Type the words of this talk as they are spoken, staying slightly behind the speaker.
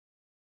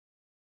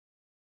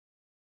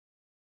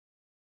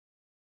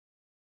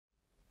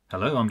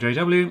Hello, I'm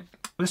JW.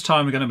 This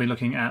time we're going to be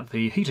looking at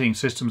the heating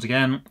systems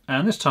again,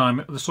 and this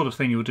time the sort of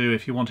thing you would do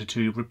if you wanted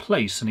to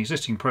replace an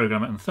existing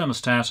program and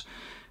thermostat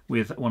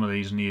with one of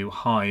these new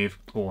Hive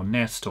or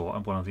Nest or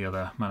one of the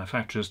other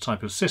manufacturers'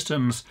 type of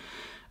systems.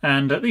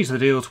 And these are the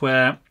deals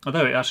where,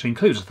 although it actually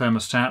includes a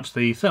thermostat,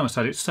 the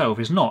thermostat itself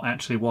is not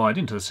actually wired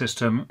into the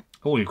system.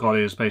 All you've got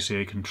is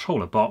basically a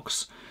controller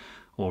box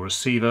or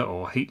receiver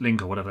or heat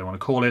link or whatever they want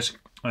to call it,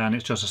 and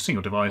it's just a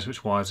single device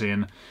which wires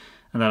in,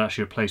 and that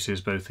actually replaces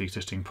both the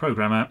existing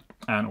programmer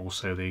and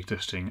also the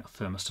existing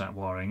thermostat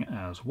wiring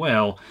as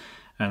well.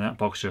 And that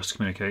box just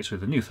communicates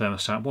with the new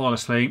thermostat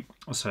wirelessly,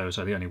 so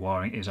the only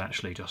wiring is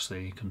actually just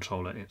the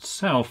controller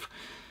itself.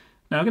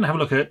 Now we're going to have a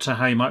look at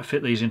how you might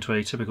fit these into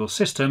a typical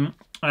system,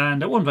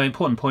 and one very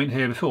important point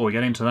here before we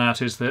get into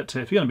that is that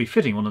if you're going to be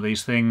fitting one of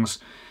these things,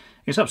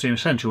 it's absolutely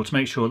essential to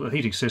make sure that the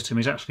heating system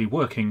is actually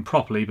working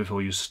properly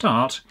before you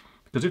start,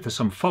 because if there's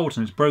some fault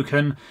and it's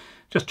broken,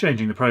 just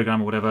changing the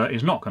program or whatever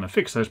is not going to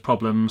fix those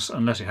problems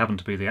unless it happened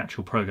to be the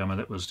actual programmer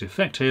that was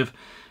defective.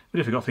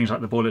 But if you've got things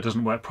like the boiler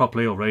doesn't work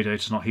properly or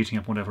radiators not heating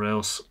up or whatever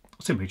else,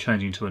 simply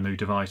changing to a new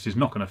device is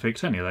not going to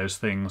fix any of those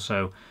things.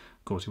 So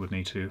of course you would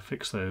need to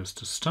fix those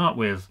to start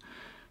with.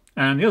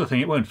 And the other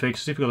thing it won't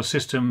fix is if you've got a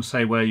system,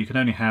 say, where you can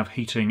only have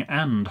heating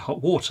and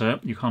hot water,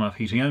 you can't have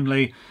heating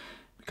only,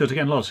 because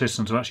again a lot of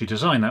systems are actually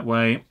designed that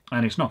way,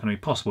 and it's not going to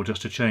be possible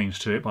just to change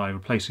to it by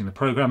replacing the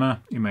programmer.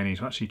 You may need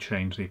to actually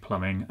change the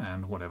plumbing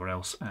and whatever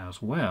else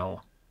as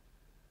well.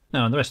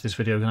 Now in the rest of this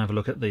video we're going to have a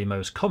look at the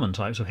most common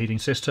types of heating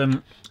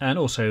system, and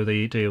also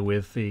the deal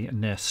with the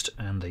Nest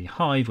and the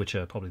Hive, which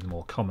are probably the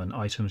more common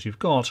items you've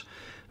got.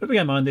 But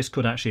bear in mind this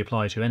could actually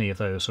apply to any of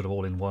those sort of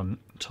all-in-one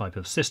type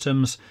of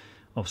systems.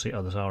 Obviously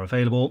others are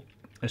available.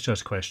 It's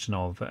just a question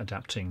of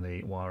adapting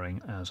the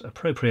wiring as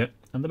appropriate,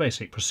 and the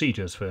basic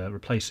procedures for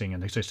replacing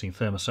an existing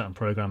thermostat and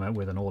programmer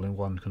with an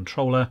all-in-one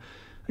controller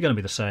are going to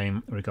be the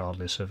same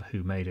regardless of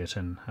who made it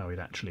and how it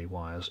actually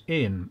wires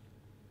in.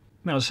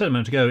 Now, as I said a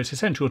moment ago, it's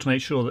essential to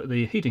make sure that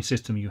the heating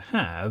system you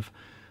have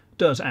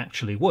does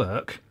actually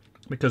work,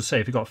 because say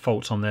if you've got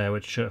faults on there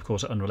which of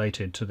course are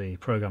unrelated to the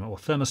programmer or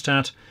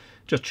thermostat,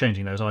 just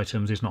changing those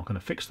items is not going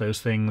to fix those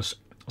things.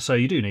 So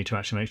you do need to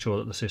actually make sure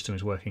that the system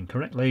is working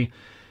correctly.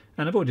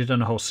 And I've already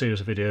done a whole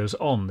series of videos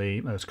on the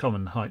most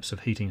common types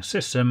of heating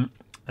system,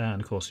 and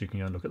of course you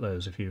can go and look at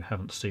those if you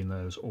haven't seen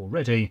those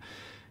already.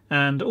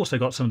 And also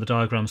got some of the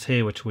diagrams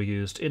here which were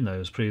used in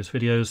those previous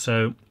videos,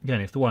 so again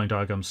if the wiring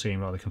diagrams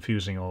seem rather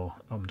confusing or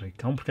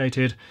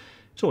complicated,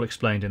 it's all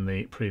explained in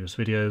the previous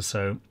videos,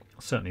 so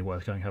certainly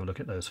worth going and have a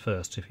look at those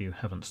first if you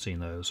haven't seen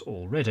those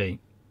already.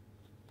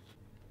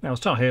 Now I'll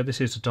start here.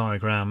 This is a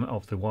diagram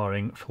of the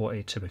wiring for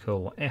a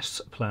typical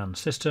S-plan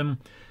system.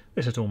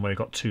 This has normally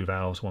got two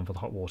valves, one for the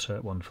hot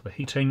water, one for the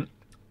heating.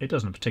 It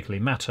doesn't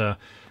particularly matter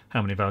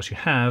how many valves you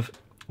have.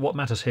 What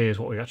matters here is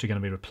what we're actually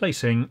going to be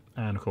replacing,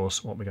 and of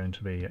course what we're going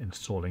to be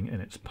installing in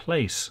its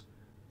place.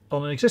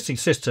 On an existing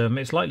system,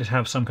 it's likely to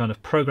have some kind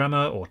of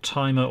programmer or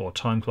timer or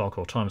time clock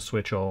or time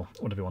switch or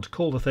whatever you want to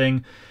call the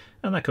thing,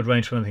 and that could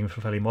range from anything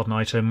from a fairly modern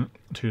item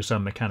to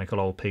some mechanical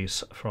old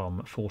piece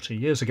from 40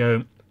 years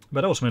ago.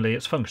 But ultimately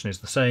its function is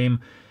the same.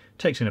 It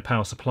takes in a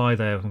power supply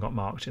there, we've got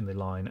marked in the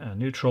line and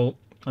neutral,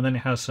 and then it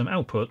has some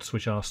outputs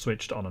which are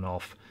switched on and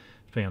off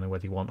depending on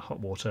whether you want hot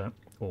water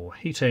or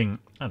heating,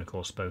 and of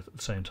course both at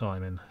the same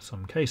time in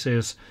some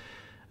cases.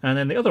 And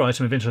then the other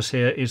item of interest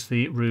here is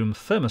the room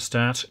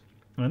thermostat,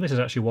 and this is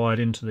actually wired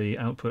into the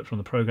output from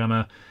the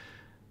programmer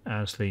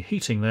as the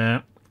heating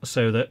there,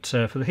 so that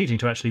for the heating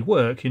to actually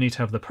work you need to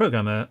have the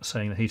programmer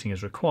saying the heating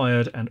is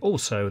required and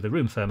also the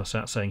room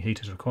thermostat saying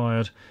heat is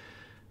required.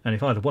 And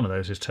if either one of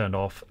those is turned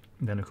off,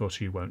 then of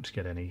course you won't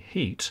get any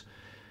heat.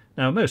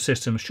 Now most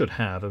systems should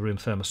have a room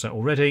thermostat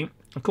already.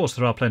 Of course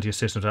there are plenty of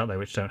systems out there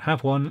which don't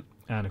have one,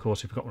 and of course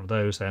if you've got one of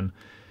those then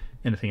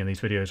anything in these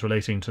videos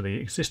relating to the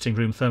existing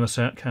room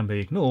thermostat can be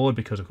ignored,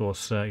 because of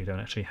course you don't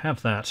actually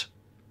have that.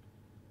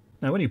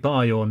 Now when you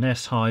buy your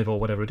Nest, Hive or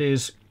whatever it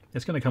is,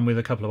 it's going to come with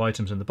a couple of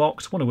items in the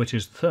box, one of which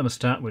is the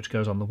thermostat which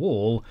goes on the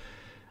wall,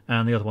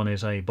 and the other one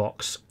is a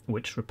box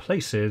which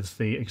replaces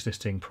the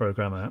existing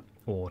programmer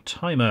or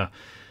timer.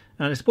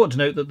 And it's important to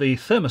note that the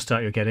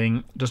thermostat you're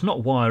getting does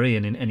not wire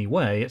in any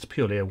way. It's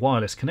purely a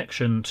wireless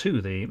connection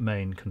to the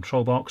main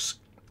control box.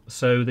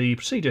 So the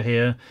procedure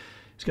here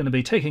is going to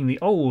be taking the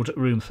old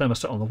room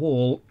thermostat on the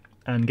wall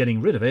and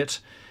getting rid of it,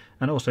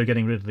 and also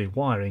getting rid of the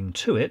wiring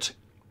to it.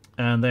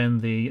 And then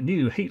the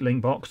new heat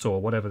link box,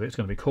 or whatever it's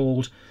going to be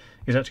called,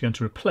 is actually going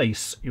to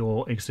replace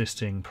your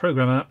existing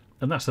programmer,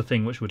 and that's the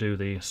thing which will do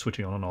the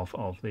switching on and off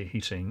of the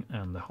heating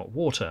and the hot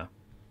water.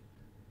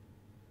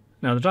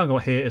 Now the diagram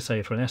here is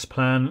say for an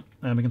S-plan,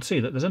 and we can see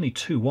that there's only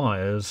two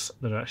wires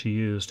that are actually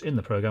used in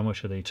the program,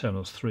 which are the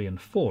terminals 3 and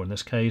 4 in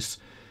this case,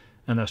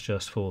 and that's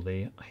just for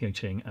the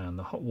heating and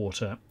the hot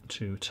water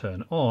to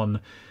turn on.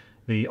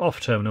 The off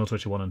terminals,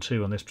 which are 1 and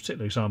 2 on this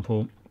particular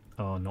example,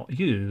 are not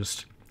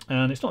used,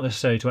 and it's not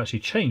necessary to actually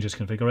change this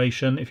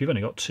configuration. If you've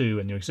only got 2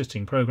 in your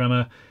existing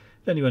programmer,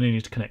 then you only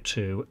need to connect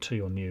 2 to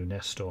your new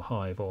Nest or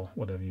Hive or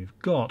whatever you've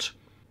got.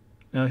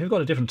 Now, if you've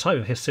got a different type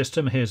of HIS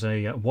system, here's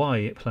a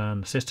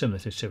Y-plan system.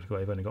 This is typically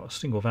where you've only got a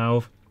single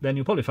valve. Then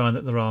you'll probably find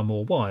that there are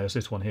more wires.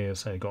 This one here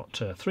has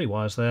got 3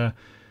 wires there,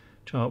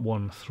 which are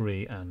 1,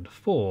 3 and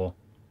 4.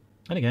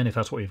 And again, if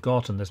that's what you've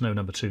got and there's no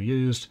number 2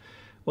 used,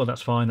 well,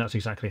 that's fine. That's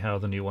exactly how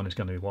the new one is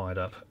going to be wired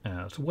up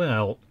as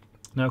well.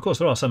 Now, of course,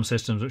 there are some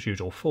systems which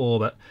use all 4,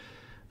 but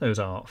those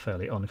are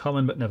fairly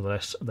uncommon, but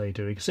nevertheless, they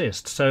do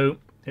exist. So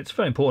it's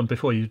very important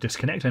before you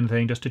disconnect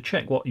anything just to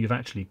check what you've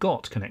actually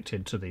got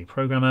connected to the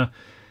programmer.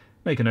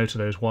 Make a note of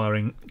those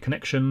wiring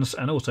connections,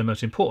 and also,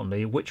 most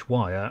importantly, which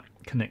wire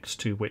connects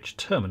to which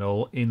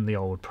terminal in the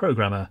old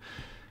programmer.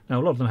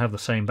 Now, a lot of them have the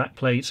same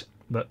backplate,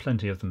 but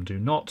plenty of them do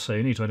not, so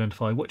you need to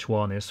identify which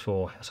one is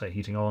for, say,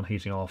 heating on,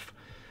 heating off,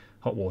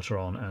 hot water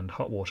on and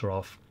hot water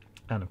off,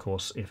 and of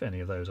course if any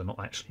of those are not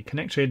actually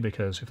connected,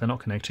 because if they're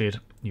not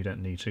connected you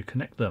don't need to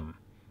connect them.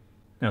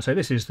 Now, so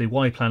this is the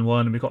Y-plan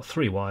one, and we've got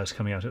 3 wires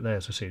coming out of there,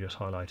 as we see just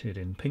highlighted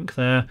in pink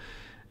there.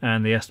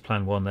 And the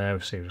S-plan one there,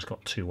 we see we've just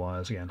got 2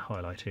 wires again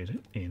highlighted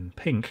in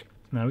pink.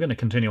 Now we're going to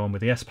continue on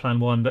with the S-plan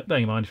one, but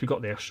bearing in mind if you've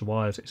got the extra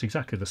wires it's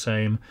exactly the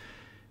same.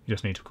 You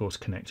just need to of course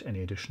connect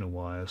any additional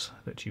wires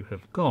that you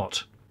have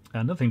got.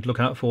 And another thing to look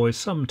out for is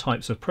some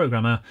types of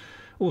programmer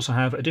also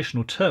have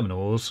additional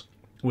terminals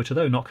which,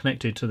 although not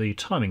connected to the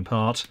timing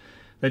part,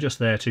 they're just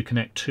there to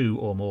connect 2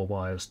 or more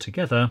wires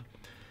together.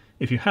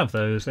 If you have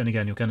those, then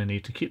again you're going to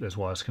need to keep those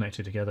wires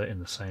connected together in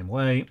the same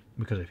way,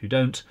 because if you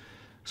don't,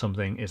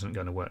 something isn't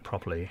going to work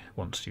properly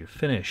once you've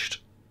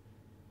finished.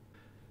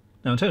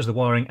 Now, in terms of the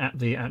wiring at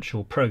the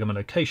actual programmer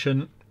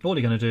location, all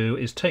you're going to do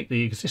is take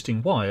the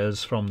existing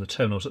wires from the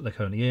terminals that they're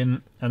currently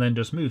in, and then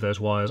just move those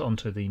wires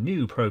onto the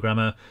new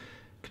programmer,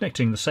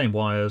 connecting the same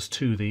wires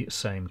to the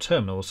same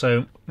terminal.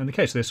 So in the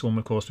case of this one,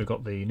 of course, we've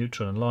got the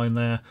neutral and line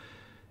there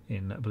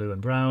in blue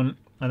and brown,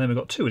 and then we've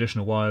got 2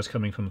 additional wires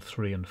coming from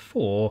 3 and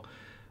 4,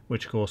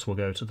 which of course will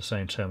go to the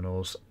same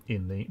terminals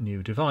in the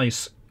new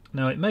device.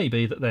 Now, it may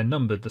be that they're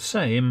numbered the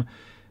same,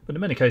 but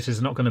in many cases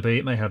they're not going to be.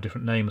 It may have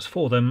different names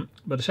for them,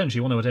 but essentially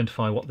you want to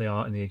identify what they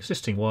are in the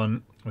existing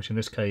one, which in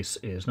this case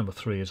is number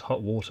 3 is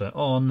hot water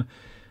on,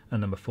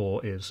 and number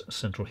 4 is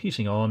central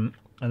heating on,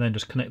 and then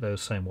just connect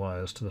those same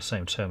wires to the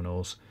same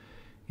terminals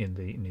in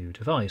the new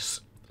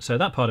device. So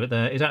that part of it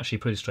there is actually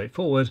pretty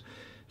straightforward.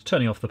 It's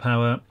turning off the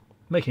power,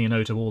 making a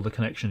note of all the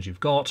connections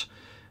you've got,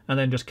 and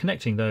then just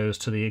connecting those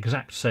to the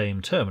exact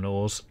same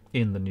terminals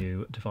in the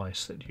new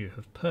device that you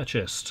have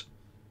purchased.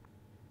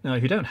 Now,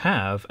 if you don't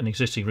have an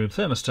existing room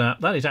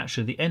thermostat, that is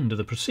actually the end of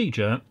the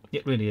procedure.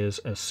 It really is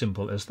as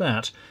simple as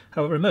that.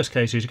 However, in most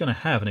cases, you're going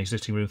to have an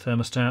existing room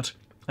thermostat,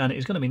 and it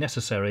is going to be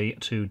necessary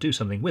to do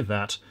something with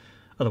that.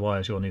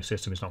 Otherwise, your new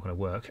system is not going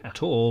to work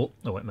at all,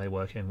 or it may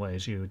work in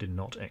ways you did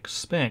not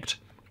expect.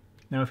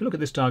 Now, if you look at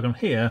this diagram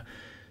here,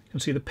 you can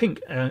see the pink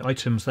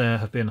items there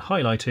have been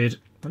highlighted,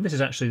 and this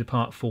is actually the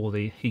part for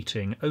the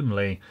heating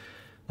only.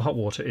 The hot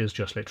water is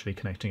just literally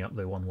connecting up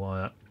the one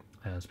wire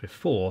as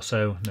before,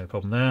 so no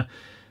problem there.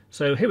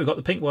 So here we've got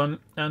the pink one,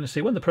 and you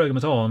see when the program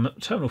is on,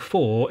 terminal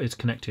 4 is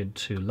connected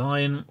to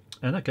line,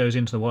 and that goes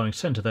into the wiring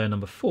centre there,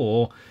 number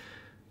 4,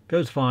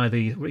 goes via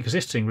the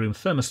existing room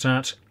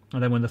thermostat,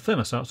 and then when the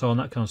thermostat's on,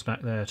 that comes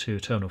back there to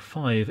terminal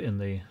 5 in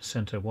the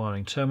centre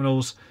wiring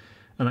terminals,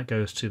 and that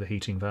goes to the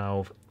heating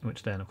valve,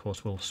 which then of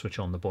course will switch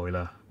on the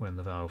boiler when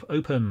the valve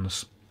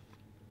opens.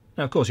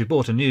 Now, of course, you've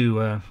bought a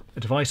new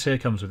device here,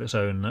 comes with its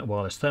own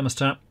wireless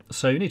thermostat,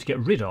 so you need to get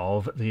rid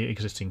of the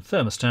existing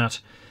thermostat,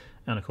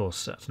 and of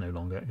course that's no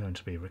longer going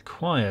to be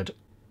required.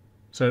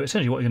 So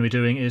essentially what you're going to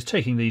be doing is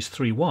taking these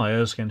 3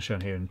 wires, again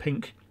shown here in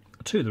pink,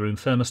 to the room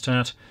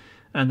thermostat,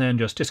 and then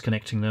just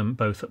disconnecting them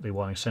both at the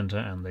wiring centre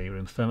and the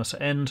room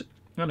thermostat end,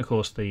 and of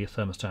course the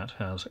thermostat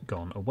has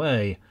gone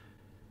away.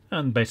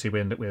 And basically we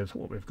end up with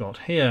what we've got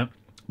here.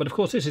 But of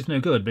course this is no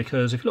good,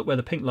 because if you look where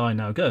the pink line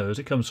now goes,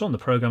 it comes from the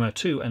programmer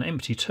to an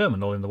empty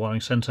terminal in the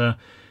wiring centre,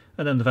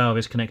 and then the valve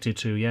is connected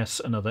to,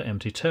 yes, another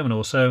empty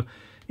terminal. So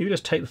if you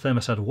just take the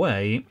thermostat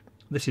away,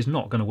 this is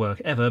not going to work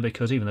ever,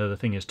 because even though the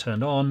thing is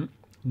turned on,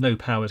 no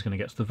power is going to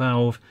get to the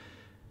valve.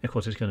 Of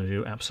course it's going to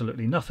do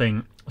absolutely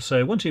nothing.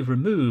 So once you've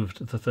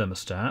removed the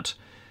thermostat,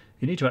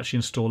 you need to actually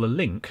install a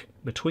link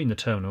between the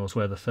terminals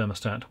where the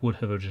thermostat would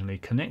have originally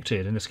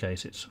connected. In this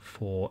case it's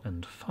 4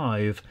 and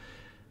 5.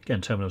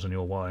 Again, terminals on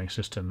your wiring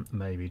system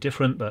may be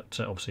different, but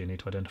obviously you need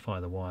to identify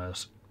the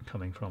wires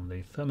coming from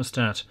the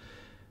thermostat.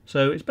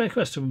 So it's best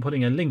question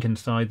putting a link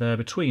inside there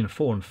between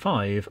 4 and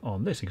 5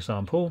 on this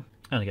example,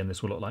 and again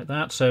this will look like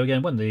that. So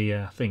again, when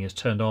the thing is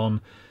turned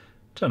on,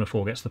 terminal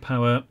 4 gets the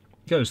power,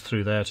 goes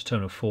through there to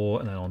terminal 4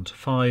 and then on to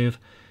 5,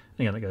 and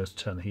again that goes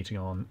to turn the heating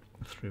on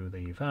through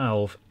the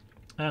valve,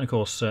 and of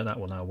course that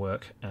will now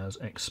work as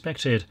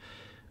expected.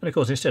 And of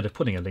course, instead of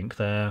putting a link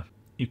there,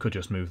 you could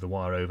just move the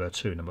wire over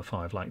to number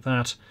 5 like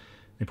that.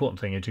 The important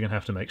thing is you're going to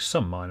have to make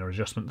some minor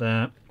adjustment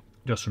there.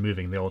 Just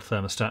removing the old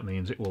thermostat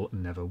means it will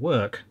never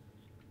work.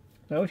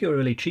 Now, if you're a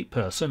really cheap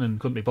person and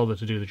couldn't be bothered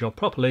to do the job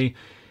properly,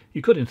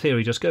 you could in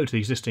theory just go to the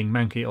existing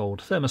manky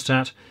old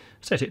thermostat,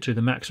 set it to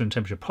the maximum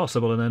temperature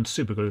possible, and then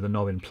superglue the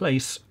knob in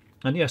place.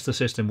 And yes, the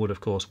system would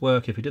of course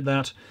work if you did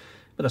that,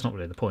 but But that's not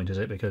really the point, is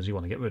it? Because you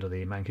want to get rid of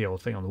the manky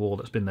old thing on the wall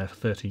that's been there for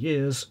 30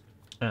 years,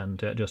 and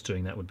just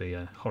doing that would be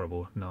a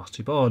horrible,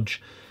 nasty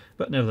bodge.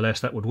 But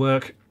nevertheless, that would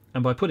work.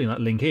 And by putting that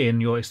link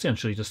in, you're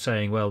essentially just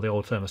saying, well, the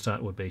old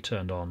thermostat would be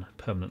turned on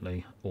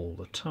permanently all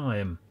the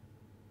time.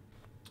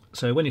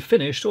 So when you've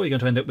finished, all you're going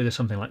to end up with is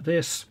something like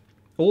this.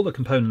 All the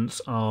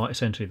components are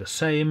essentially the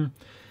same.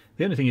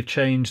 The only thing you've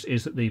changed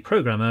is that the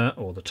programmer,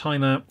 or the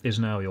timer, is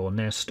now your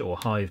Nest or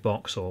Hive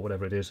box or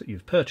whatever it is that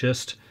you've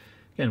purchased.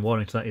 Again,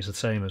 wiring to that is the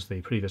same as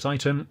the previous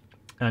item.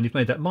 And you've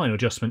made that minor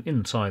adjustment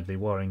inside the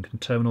wiring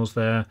terminals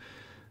there,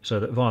 so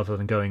that rather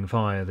than going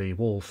via the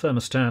wall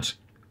thermostat,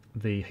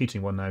 the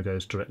heating one now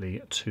goes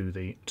directly to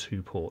the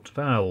 2-port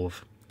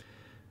valve.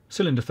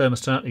 Cylinder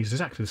thermostat is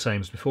exactly the same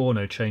as before,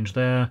 no change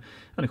there.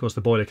 And of course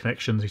the boiler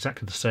connections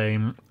exactly the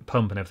same,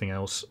 pump and everything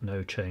else,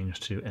 no change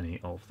to any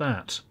of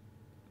that.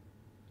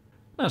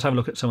 Now let's have a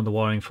look at some of the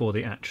wiring for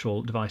the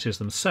actual devices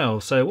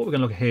themselves. So what we're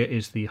going to look at here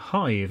is the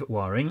Hive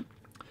wiring.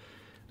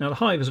 Now the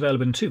Hive is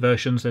available in two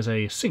versions. There's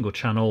a single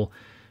channel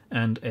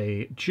and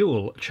a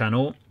dual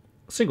channel.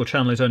 Single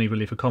channel is only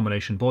really for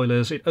combination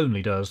boilers. It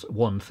only does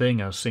one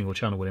thing, as single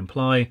channel would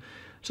imply,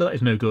 so that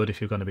is no good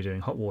if you're going to be doing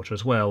hot water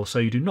as well. So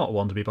you do not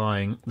want to be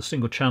buying the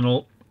single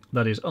channel.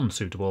 That is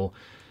unsuitable.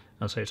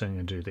 I'll say it's only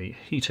going to do the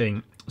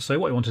heating. So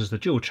what you want is the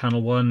dual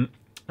channel one,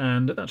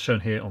 and that's shown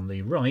here on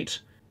the right.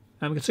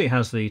 And we can see it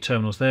has the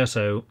terminals there,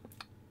 so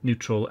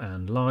neutral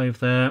and live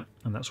there,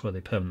 and that's where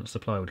the permanent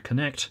supply would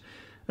connect.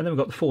 And then we've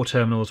got the 4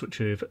 terminals which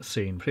we've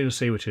seen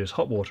previously, which is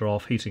hot water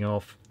off,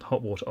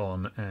 hot water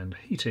on, and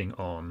heating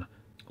on.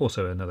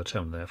 Also another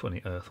terminal there for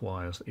any earth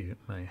wires that you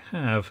may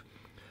have.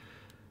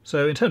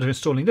 So in terms of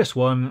installing this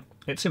one,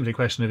 it's simply a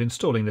question of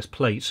installing this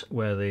plate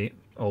where the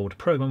old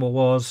programmer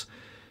was,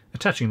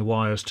 attaching the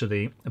wires to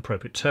the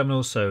appropriate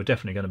terminals, so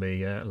definitely going to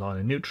be line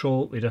and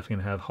neutral. You're definitely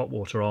going to have hot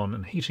water on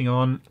and heating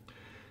on.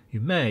 You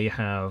may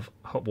have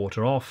hot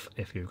water off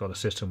if you've got a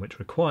system which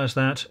requires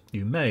that.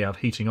 You may have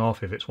heating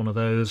off if it's one of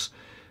those.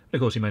 Of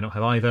course you may not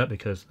have either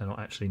because they're not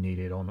actually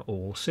needed on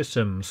all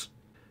systems.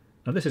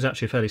 Now this is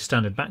actually a fairly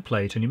standard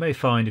backplate, and you may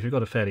find if you've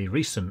got a fairly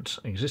recent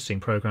existing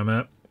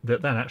programmer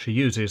that actually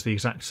uses the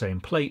exact same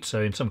plate,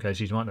 so in some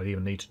cases you might not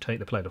even need to take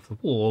the plate off the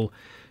wall.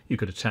 You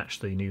could attach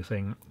the new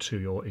thing to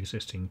your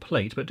existing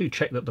plate, but do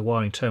check that the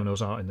wiring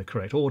terminals are in the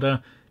correct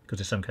order, because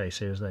in some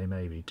cases they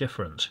may be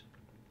different.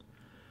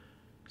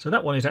 So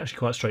that one is actually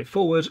quite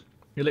straightforward.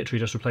 You're literally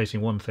just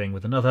replacing one thing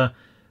with another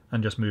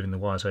and just moving the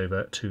wires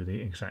over to the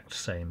exact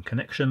same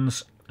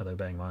connections, although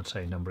bearing in mind,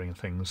 say, numbering and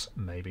things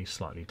may be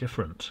slightly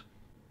different.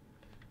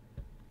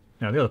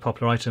 Now the other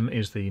popular item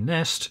is the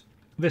Nest.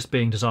 This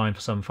being designed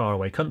for some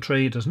faraway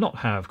country does not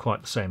have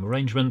quite the same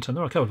arrangement, and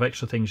there are a couple of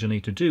extra things you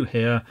need to do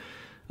here,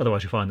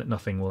 otherwise you find that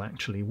nothing will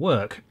actually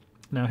work.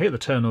 Now here are the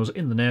terminals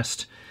in the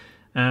Nest,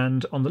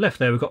 and on the left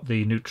there we've got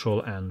the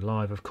neutral and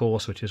live, of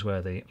course, which is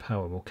where the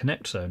power will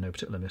connect, so no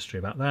particular mystery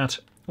about that.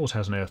 Also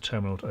has an earth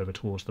terminal over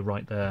towards the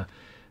right there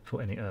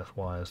for any earth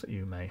wires that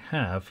you may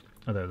have,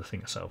 although the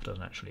thing itself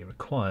doesn't actually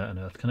require an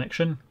earth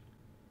connection.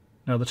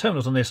 Now the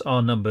terminals on this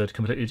are numbered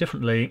completely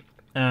differently,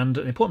 and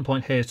an important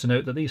point here is to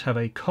note that these have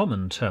a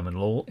common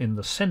terminal in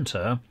the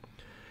centre,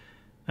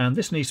 and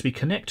this needs to be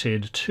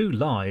connected to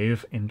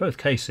live in both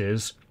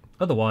cases.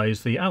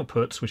 Otherwise the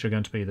outputs, which are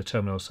going to be the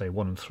terminals, say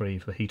 1 and 3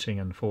 for the heating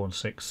and 4 and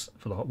 6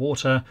 for the hot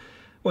water,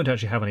 won't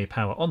actually have any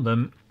power on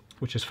them,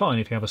 which is fine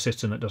if you have a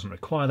system that doesn't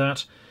require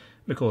that,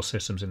 but of course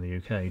systems in the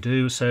UK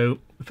do. So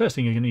the first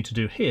thing you need to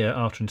do here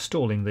after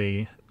installing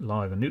the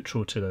live and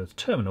neutral to those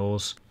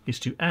terminals is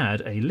to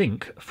add a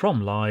link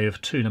from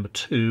live to number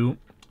 2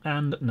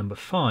 and number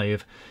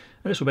 5,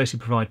 and this will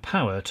basically provide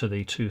power to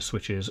the 2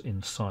 switches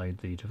inside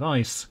the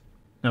device.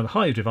 Now the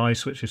Hive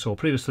device, which you saw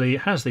previously,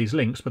 has these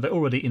links, but they're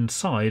already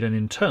inside and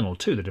internal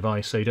to the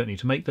device, so you don't need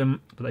to make them,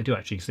 but they do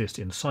actually exist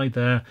inside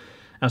there,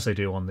 as they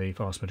do on the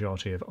vast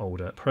majority of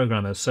older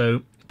programmers.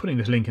 So putting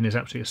this link in is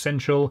absolutely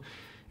essential.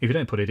 If you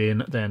don't put it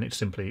in, then it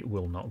simply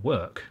will not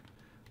work.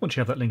 Once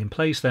you have that link in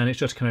place, then it's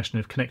just a question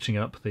of connecting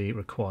up the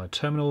required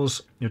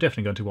terminals. You're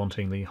definitely going to be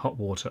wanting the hot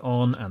water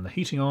on and the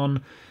heating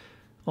on.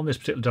 On this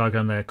particular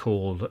diagram they're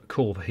called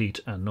call for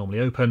heat and normally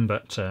open,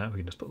 but we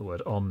can just put the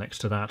word on next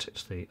to that.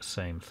 It's the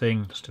same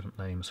thing, just different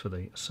names for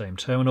the same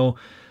terminal.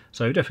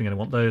 So you're definitely going to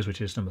want those, which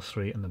is number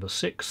 3 and number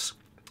 6.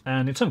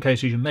 And in some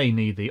cases you may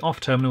need the off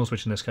terminals,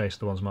 which in this case are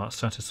the ones marked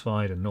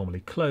satisfied and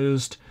normally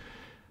closed.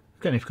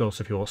 Again, of course,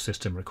 if your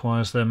system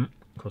requires them.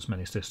 Of course,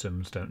 many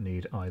systems don't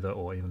need either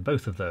or even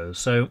both of those.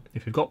 So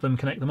if you've got them,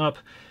 connect them up.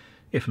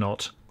 If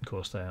not, of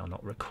course, they are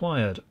not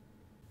required.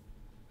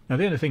 Now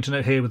the only thing to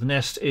note here with the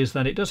Nest is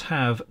that it does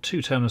have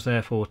 2 terminals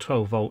there for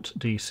 12 volt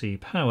DC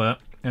power,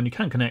 and you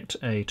can connect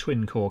a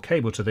twin core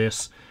cable to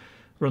this,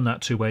 run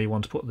that to where you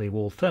want to put the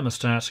wall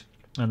thermostat,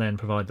 and then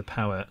provide the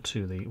power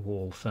to the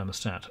wall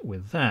thermostat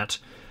with that.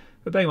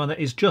 But bear in mind that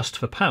is just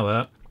for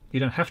power. You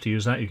don't have to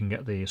use that. You can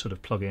get the sort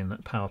of plug-in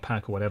power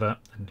pack or whatever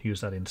and use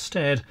that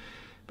instead.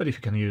 But if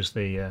you can use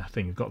the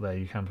thing you've got there,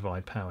 you can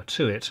provide power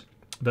to it.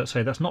 But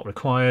say that's not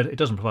required. It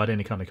doesn't provide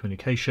any kind of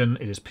communication.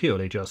 It is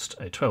purely just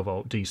a 12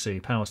 volt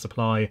DC power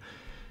supply,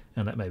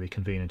 and that may be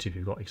convenient if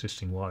you've got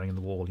existing wiring in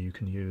the wall you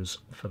can use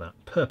for that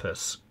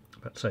purpose.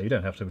 But so you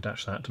don't have to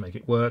attach that to make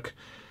it work,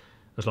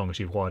 as long as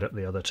you've wired up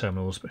the other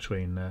terminals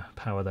between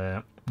power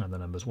there and the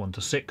numbers 1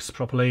 to 6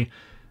 properly.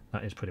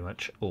 That is pretty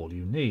much all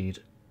you need.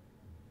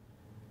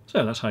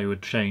 So that's how you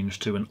would change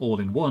to an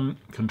all-in-one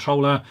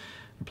controller,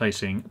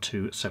 replacing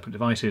two separate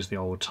devices, the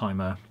old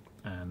timer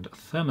and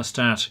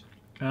thermostat.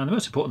 And the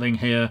most important thing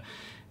here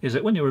is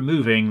that when you're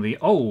removing the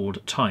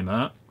old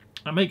timer,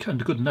 make a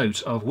good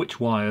note of which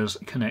wires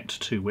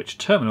connect to which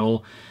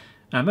terminal.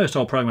 And most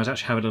old programs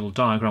actually have a little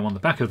diagram on the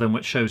back of them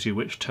which shows you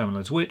which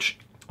terminal is which.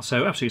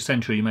 So absolutely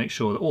essential you make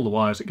sure that all the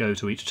wires that go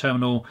to each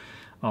terminal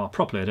are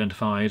properly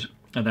identified,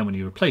 and then when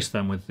you replace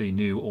them with the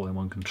new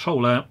all-in-one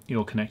controller,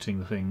 you're connecting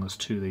the things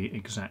to the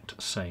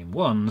exact same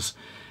ones.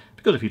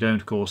 Because if you don't,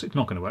 of course, it's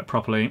not going to work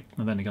properly,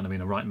 and then you're going to be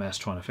in a right mess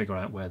trying to figure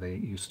out where they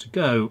used to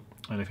go.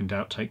 And if in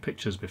doubt, take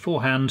pictures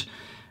beforehand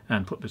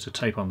and put bits of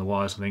tape on the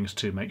wires and things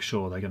to make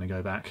sure they're going to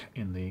go back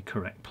in the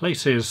correct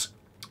places.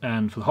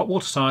 And for the hot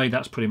water side,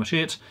 that's pretty much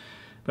it.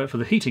 But for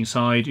the heating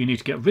side, you need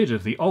to get rid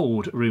of the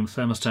old room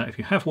thermostat if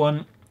you have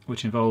one,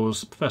 which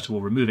involves, first of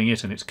all, removing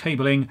it and its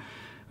cabling.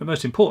 But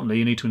most importantly,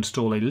 you need to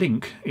install a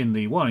link in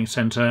the wiring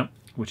centre,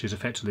 which is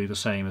effectively the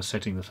same as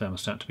setting the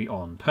thermostat to be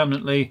on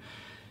permanently.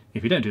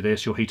 If you don't do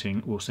this, your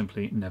heating will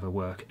simply never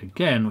work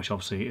again, which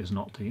obviously is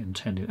not the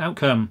intended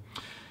outcome.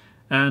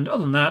 And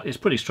other than that, it's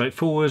pretty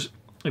straightforward.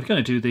 If you're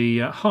going to do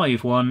the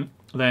Hive one,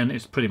 then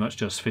it's pretty much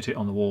just fit it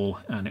on the wall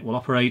and it will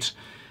operate.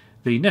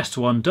 The Nest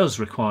one does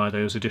require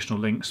those additional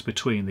links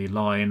between the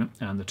line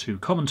and the two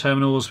common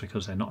terminals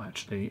because they're not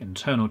actually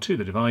internal to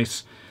the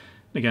device.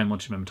 Again,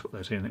 once you remember to put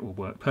those in, it will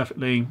work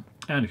perfectly.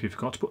 And if you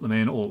forgot to put them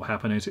in, all that will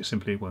happen is it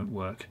simply won't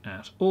work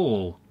at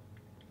all.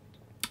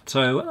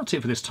 So that's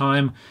it for this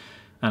time.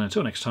 And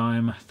until next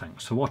time,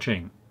 thanks for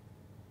watching.